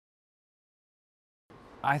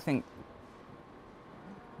I think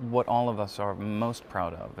what all of us are most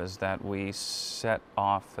proud of is that we set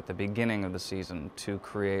off at the beginning of the season to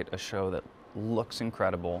create a show that looks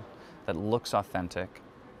incredible, that looks authentic,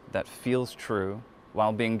 that feels true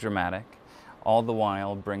while being dramatic, all the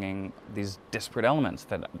while bringing these disparate elements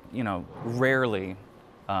that, you know,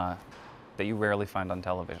 that you rarely find on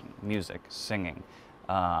television: music, singing,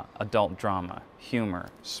 adult drama, humor,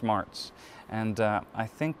 smarts. And I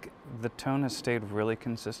think the tone has stayed really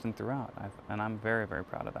consistent throughout, and I'm very, very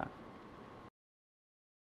proud of that.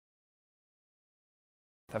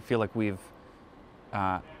 I feel like we've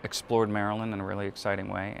explored Marilyn in a really exciting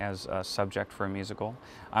way as a subject for a musical.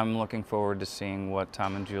 I'm looking forward to seeing what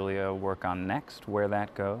Tom and Julia work on next, where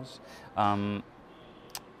that goes. And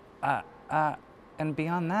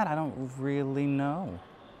beyond that, I don't really know.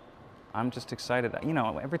 I'm just excited. You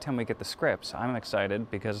know, every time we get the scripts, I'm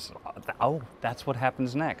excited because, oh, that's what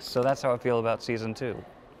happens next. So that's how I feel about season 2.